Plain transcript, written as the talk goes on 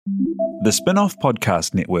The Spin-Off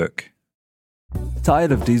Podcast Network.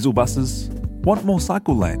 Tired of diesel buses? Want more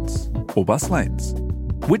cycle lanes or bus lanes?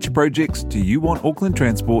 Which projects do you want Auckland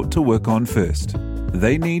Transport to work on first?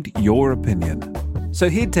 They need your opinion. So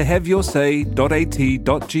head to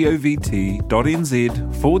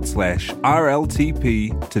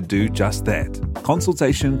haveyourSay.at.gov.nz/RLTP to do just that.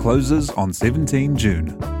 Consultation closes on 17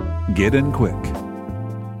 June. Get in quick.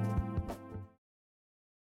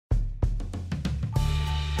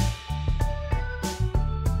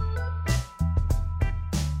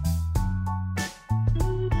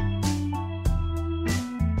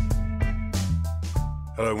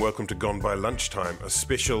 Hello and welcome to Gone by Lunchtime, a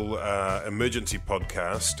special emergency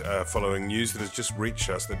podcast following news that has just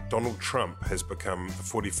reached us that Donald Trump has become the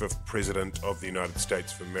 45th President of the United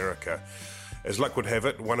States of America. As luck would have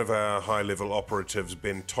it, one of our high-level operatives,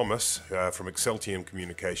 Ben Thomas, from Exceltium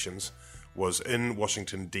Communications, was in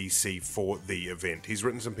Washington, D.C. for the event. He's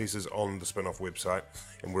written some pieces on the Spin-Off website,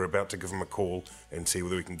 and we're about to give him a call and see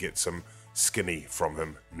whether we can get some skinny from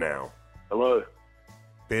him now. Hello.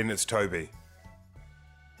 Ben, it's Toby.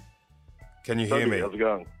 Can you hear Toby, me? how's it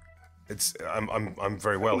going? I'm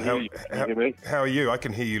very well. Can you hear me? How are you? I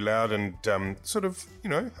can hear you loud and sort of,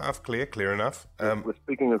 half clear enough. We're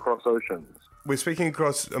speaking across oceans. We're speaking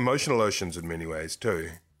across emotional oceans in many ways too,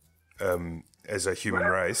 as a human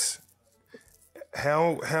race.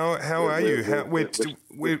 How are you? We're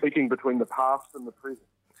speaking between the past and the present.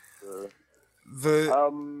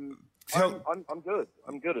 I'm good.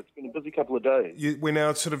 I'm good. It's been a busy couple of days. We're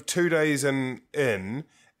now sort of 2 days in.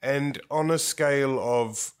 And on a scale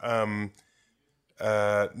of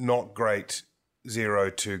not great 0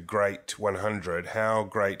 to great 100, how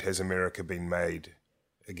great has America been made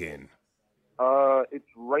again? It's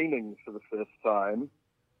raining for the first time.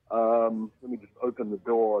 Let me just open the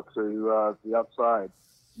door to the outside.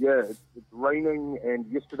 Yeah, it's raining,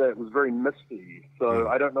 and yesterday it was very misty. So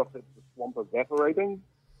I don't know if it's the swamp evaporating.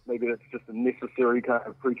 Maybe that's just a necessary kind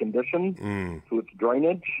of precondition to its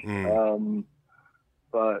drainage.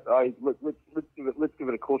 But let's give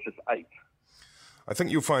it a cautious 8. I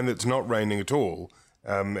think you'll find that it's not raining at all.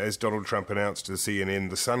 As Donald Trump announced to CNN,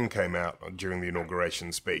 the sun came out during the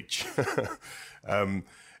inauguration speech, and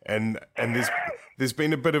there's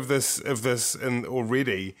been a bit of this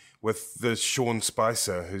already with the Sean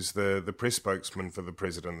Spicer, who's the press spokesman for the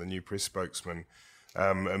president, the new press spokesman,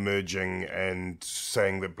 emerging and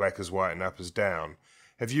saying that black is white and up is down.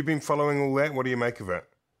 Have you been following all that? What do you make of it?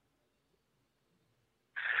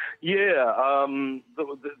 Yeah,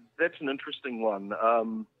 that's an interesting one.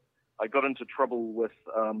 I got into trouble with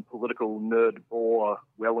political nerd bore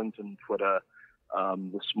Wellington Twitter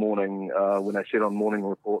this morning when I said on Morning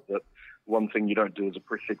Report that one thing you don't do as a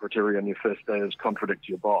press secretary on your first day is contradict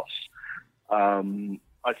your boss. I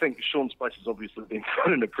think Sean Spicer's obviously been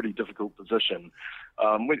put in a pretty difficult position.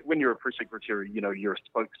 When you're a press secretary, you're a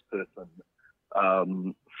spokesperson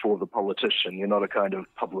for the politician. You're not a kind of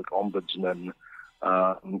public ombudsman.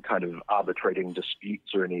 Kind of arbitrating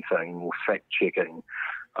disputes or anything, or fact-checking.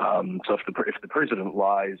 So if the president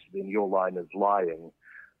lies, then your line is lying.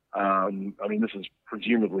 This is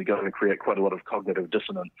presumably going to create quite a lot of cognitive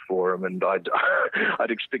dissonance for him, and I'd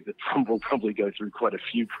expect that Trump will probably go through quite a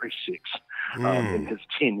few press checks in his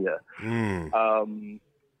tenure.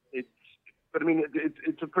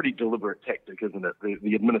 It's a pretty deliberate tactic, isn't it?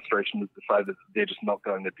 The administration has decided that they're just not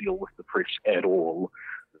going to deal with the press at all.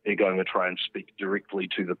 They're going to try and speak directly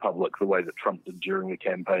to the public the way that Trump did during the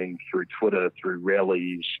campaign, through Twitter, through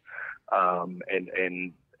rallies, and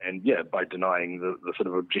by denying the sort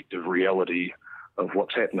of objective reality of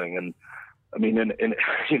what's happening. And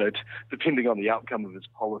depending on the outcome of his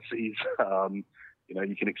policies,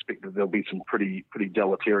 you can expect that there'll be some pretty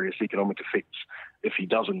deleterious economic effects if he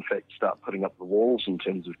does in fact start putting up the walls in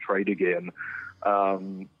terms of trade again.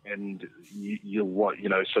 You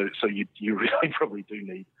really probably do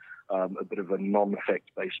need a bit of a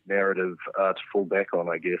non-fact-based narrative to fall back on,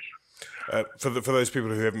 I guess. For those people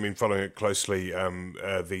who haven't been following it closely,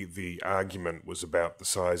 the argument was about the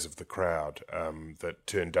size of the crowd that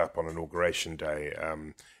turned up on Inauguration Day,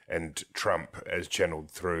 and Trump, as channeled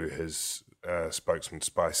through his spokesman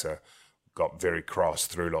Spicer, got very cross,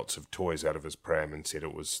 threw lots of toys out of his pram, and said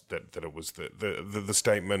it was the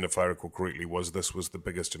statement, if I recall correctly, was this was the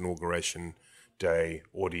biggest Inauguration Day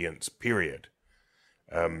audience period.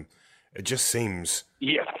 It just seems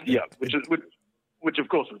which of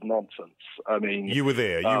course is nonsense. I mean, you were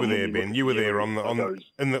there, Ben. You were there on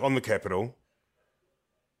the Capitol.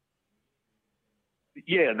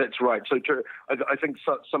 Yeah, that's right. So I think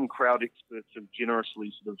some crowd experts have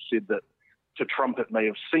generously sort of said that to Trump it may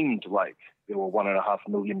have seemed like there were 1.5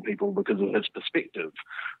 million people because of his perspective.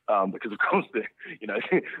 Because of course,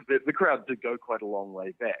 the crowd did go quite a long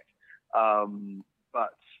way back.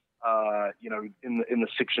 But in the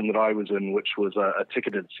section that I was in, which was a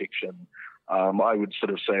ticketed section, I would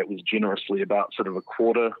sort of say it was generously about sort of a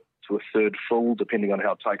quarter to a third full, depending on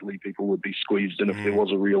how tightly people would be squeezed in if there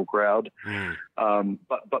was a real crowd.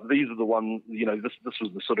 But these are the ones, this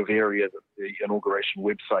was the sort of area that the inauguration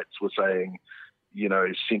websites were saying,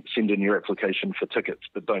 send in your application for tickets,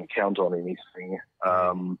 but don't count on anything.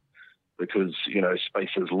 Because,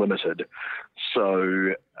 space is limited.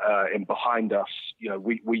 So, and behind us,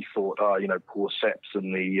 we thought, poor saps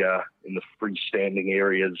in the freestanding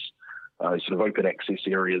areas, sort of open access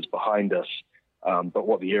areas behind us. But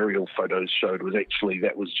what the aerial photos showed was actually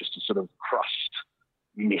that was just a sort of crust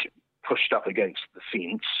pushed up against the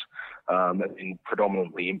fence, and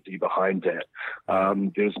predominantly empty behind that.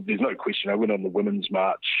 There's no question. I went on the Women's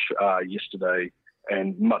March yesterday,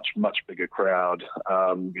 and much bigger crowd,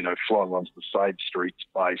 flowing onto the side streets,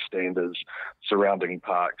 bystanders, surrounding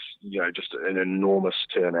parks, just an enormous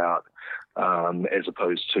turnout, as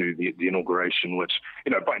opposed to the inauguration, which,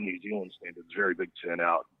 by New Zealand standards, very big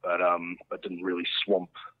turnout, but didn't really swamp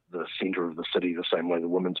the centre of the city the same way the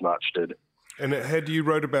Women's March did. And you've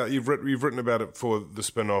written about it for the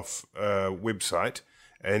Spin-Off website,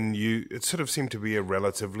 and it sort of seemed to be a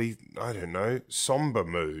relatively, somber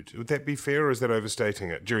mood. Would that be fair, or is that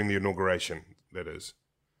overstating it during the inauguration, that is?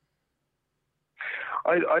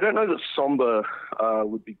 I don't know that somber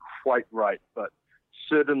would be quite right, but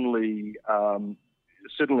certainly,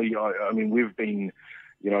 we've been,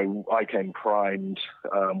 I came primed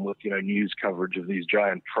with, news coverage of these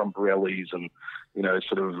giant Trump rallies and,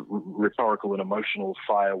 sort of rhetorical and emotional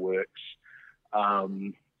fireworks.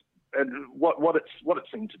 And what it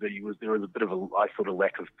seemed to be was there was a bit of a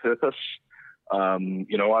lack of purpose. I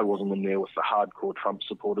wasn't in there with the hardcore Trump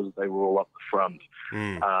supporters. They were all up the front.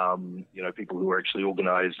 People who were actually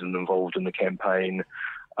organised and involved in the campaign.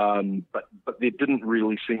 But there didn't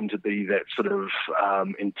really seem to be that sort of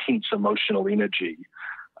intense emotional energy,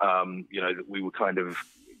 that we were kind of,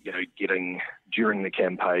 getting during the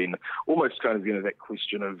campaign. Almost kind of, that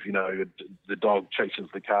question of, the dog chases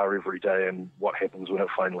the car every day and what happens when it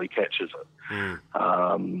finally catches it.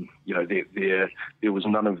 There was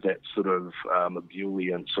none of that sort of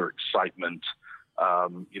ebullience or excitement,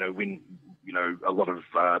 when, a lot of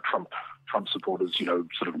Trump supporters,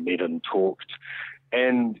 sort of met and talked.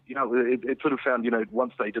 And, it sort of found,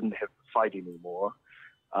 once they didn't have to fight anymore,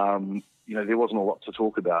 there wasn't a lot to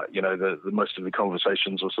talk about. The most of the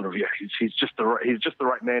conversations were sort of, he's just the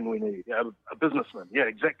right man we need. A businessman. Yeah,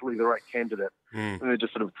 exactly the right candidate. And they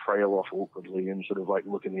just sort of trail off awkwardly and sort of like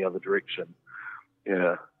look in the other direction.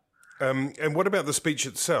 Yeah. And what about the speech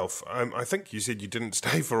itself? I think you said you didn't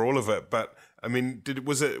stay for all of it, but I mean,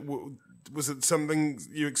 was it something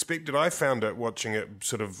you expected? I found it watching it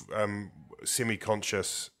sort of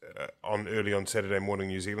semi-conscious early on Saturday morning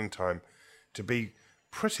New Zealand time to be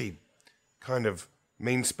pretty kind of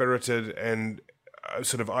mean-spirited and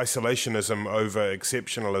sort of isolationism over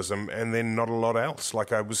exceptionalism, and then not a lot else.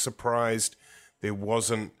 Like, I was surprised there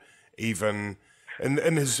wasn't even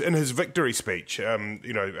in his victory speech.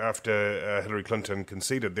 After Hillary Clinton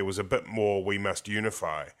conceded, there was a bit more "we must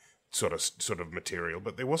unify" sort of material,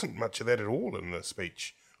 but there wasn't much of that at all in the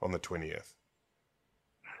speech on the 20th.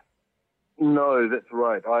 No, that's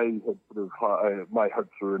right. I had my hopes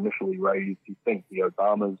were initially raised to thank the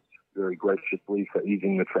Obamas very graciously for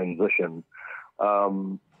easing the transition.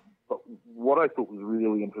 But what I thought was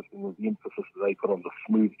really interesting was the emphasis that they put on the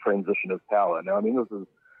smooth transition of power. Now, I mean, this is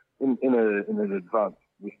in an advanced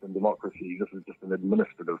Western democracy. This is just an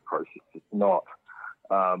administrative process. It's not,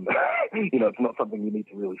 it's not something you need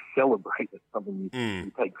to really celebrate. It's something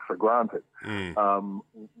you take for granted.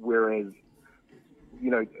 Whereas,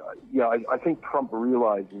 I think Trump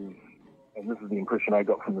realizes, and this is the impression I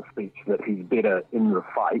got from the speech, that he's better in the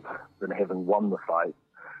fight than having won the fight.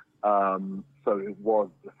 So it was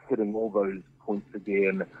just hitting all those points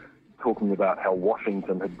again, talking about how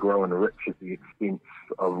Washington had grown rich at the expense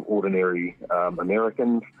of ordinary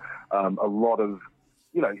Americans. A lot of,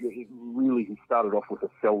 he started off with a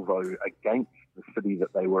salvo against the city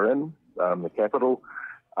that they were in, the capital,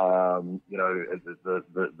 the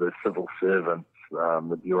civil servants,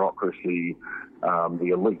 the bureaucracy, the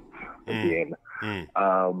elite again.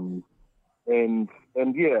 I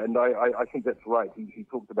think that's right. He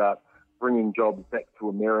talked about bringing jobs back to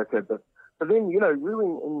America, but then, really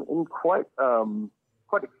in quite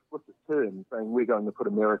explicit terms, saying we're going to put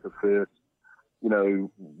America first.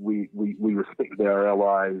 We respect our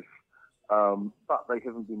allies. but they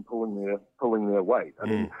haven't been pulling their weight. I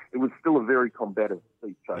mean, it was still a very combative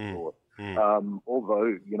speech, I thought.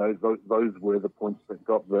 Although, those were the points that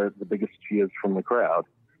got the biggest cheers from the crowd.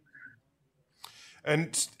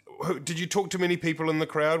 And did you talk to many people in the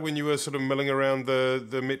crowd when you were sort of milling around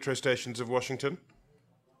the metro stations of Washington?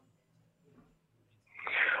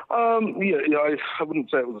 I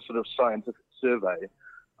wouldn't say it was a sort of scientific survey.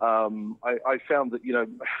 I found that,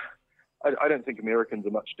 I don't think Americans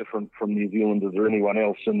are much different from New Zealanders or anyone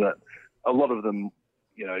else in that a lot of them,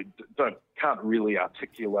 can't really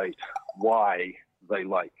articulate why they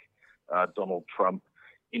like Donald Trump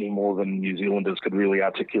any more than New Zealanders could really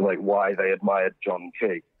articulate why they admired John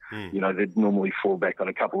Key. They'd normally fall back on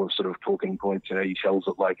a couple of sort of talking points. He tells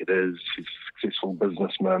it like it is. He's a successful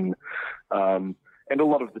businessman. And a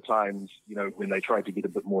lot of the times, when they tried to get a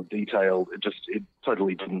bit more detailed, it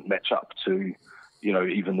totally didn't match up to,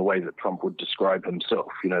 even the way that Trump would describe himself.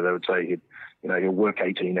 They would say he'll work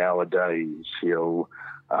 18-hour days. He'll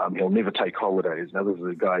never take holidays. Now, this is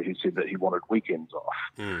a guy who said that he wanted weekends off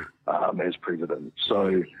as president.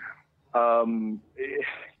 So, I mean,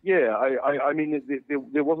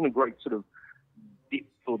 there wasn't a great sort of depth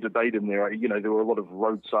or debate in there. There were a lot of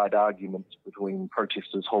roadside arguments between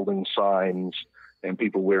protesters holding signs and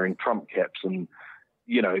people wearing Trump caps, and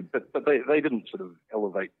but they didn't sort of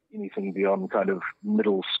elevate anything beyond kind of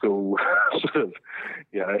middle school sort of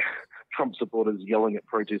Trump supporters yelling at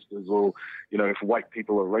protesters, or if white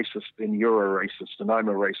people are racist, then you're a racist and I'm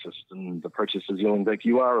a racist, and the protesters yelling back,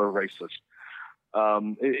 you are a racist.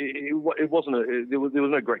 It wasn't there was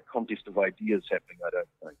no great contest of ideas happening, I don't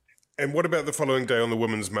think. And what about the following day on the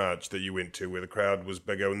Women's March that you went to, where the crowd was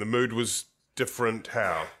bigger and the mood was different?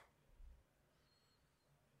 How?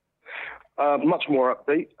 Much more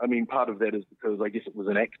upbeat. I mean, part of that is because I guess it was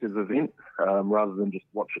an active event rather than just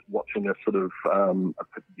watching a sort of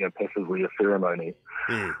passively a ceremony.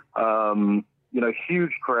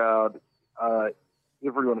 Huge crowd,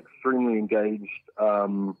 everyone extremely engaged,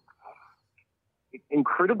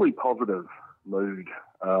 incredibly positive mood.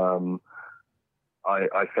 I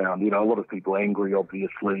found, a lot of people angry,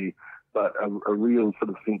 obviously, but a real sort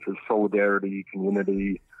of sense of solidarity,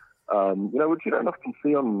 community. Which you don't often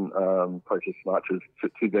see on protest marches to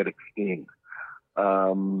that extent.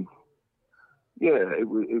 It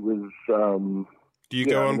was. Do you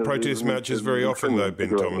go on protest marches very often, though,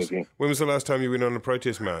 Ben Thomas? When was the last time you went on a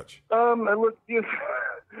protest march?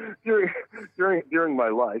 During my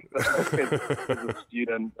life, as a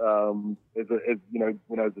student, when I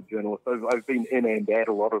was a journalist, I've been in and at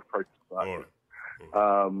a lot of protest marches,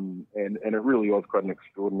 and it really was quite an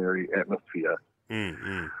extraordinary atmosphere.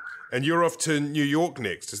 And you're off to New York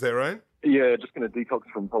next, is that right? Yeah, just going to detox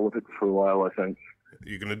from politics for a while, I think.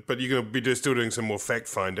 You're going to be still doing some more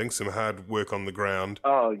fact-finding, some hard work on the ground.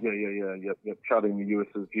 Oh, yeah. Charting the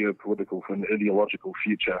US's geopolitical and ideological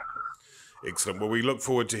future. Excellent. Well, we look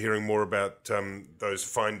forward to hearing more about those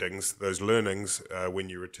findings, those learnings, when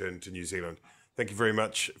you return to New Zealand. Thank you very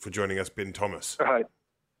much for joining us, Ben Thomas. All right.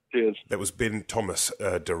 Cheers. That was Ben Thomas,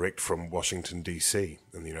 direct from Washington, D.C.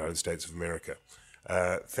 in the United States of America.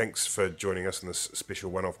 Thanks for joining us in this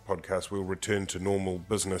special one-off podcast. We'll return to normal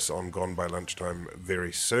business on Gone by Lunchtime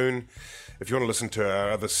very soon. If you want to listen to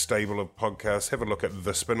our other stable of podcasts, have a look at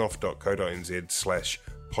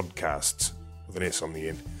thespinoff.co.nz/podcasts with an S on the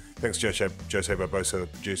end. Thanks, Jose Barbosa, the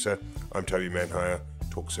producer. I'm Toby Manhire.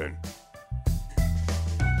 Talk soon.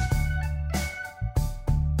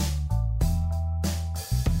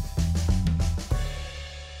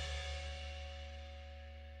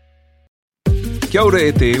 Kia ora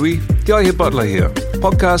e te iwi, Te Aihe Butler here,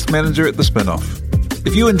 podcast manager at The Spinoff.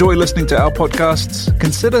 If you enjoy listening to our podcasts,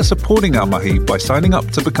 consider supporting our mahi by signing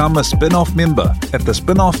up to become a Spinoff member at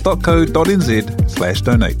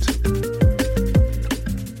thespinoff.co.nz/donate.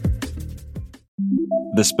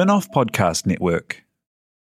 The Spinoff Podcast Network.